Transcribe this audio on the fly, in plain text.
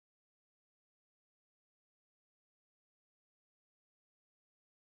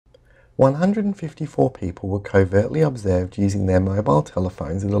154 people were covertly observed using their mobile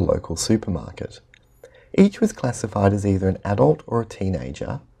telephones at a local supermarket. Each was classified as either an adult or a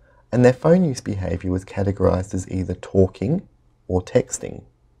teenager, and their phone use behaviour was categorised as either talking or texting.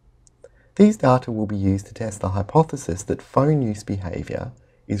 These data will be used to test the hypothesis that phone use behaviour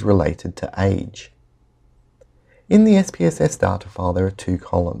is related to age. In the SPSS data file there are two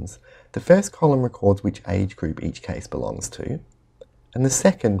columns. The first column records which age group each case belongs to, and the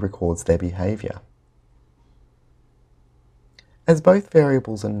second records their behaviour. As both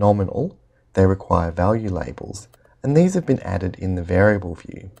variables are nominal, they require value labels, and these have been added in the variable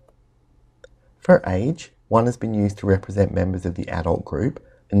view. For age, 1 has been used to represent members of the adult group,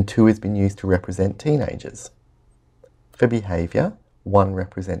 and 2 has been used to represent teenagers. For behaviour, 1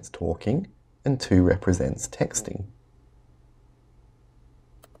 represents talking, and 2 represents texting.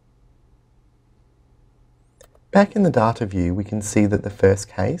 Back in the data view, we can see that the first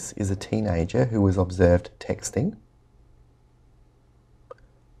case is a teenager who was observed texting.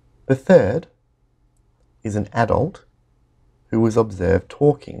 The third is an adult who was observed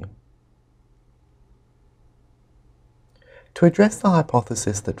talking. To address the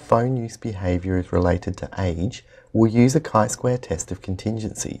hypothesis that phone use behaviour is related to age, we'll use a chi-square test of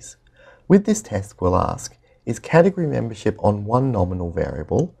contingencies. With this test, we'll ask, is category membership on one nominal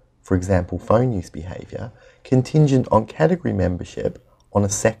variable, for example phone use behaviour, contingent on category membership on a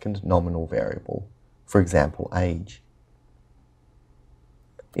second nominal variable, for example age?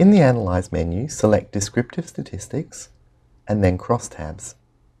 In the Analyze menu, select Descriptive Statistics and then crosstabs.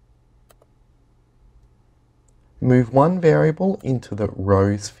 Move one variable into the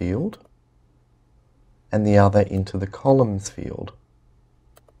Rows field and the other into the Columns field.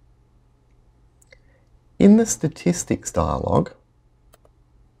 In the Statistics dialog,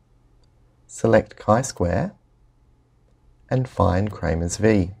 select chi-square and find Kramer's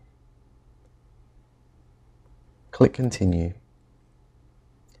V. Click Continue.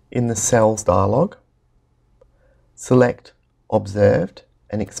 In the Cells dialog, select Observed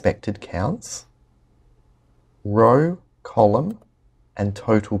and Expected Counts, Row, Column and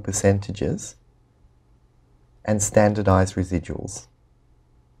Total Percentages, and Standardized Residuals.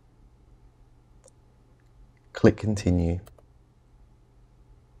 Click Continue.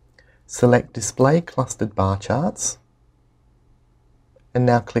 Select Display Clustered Bar Charts and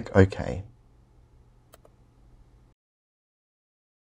now click OK.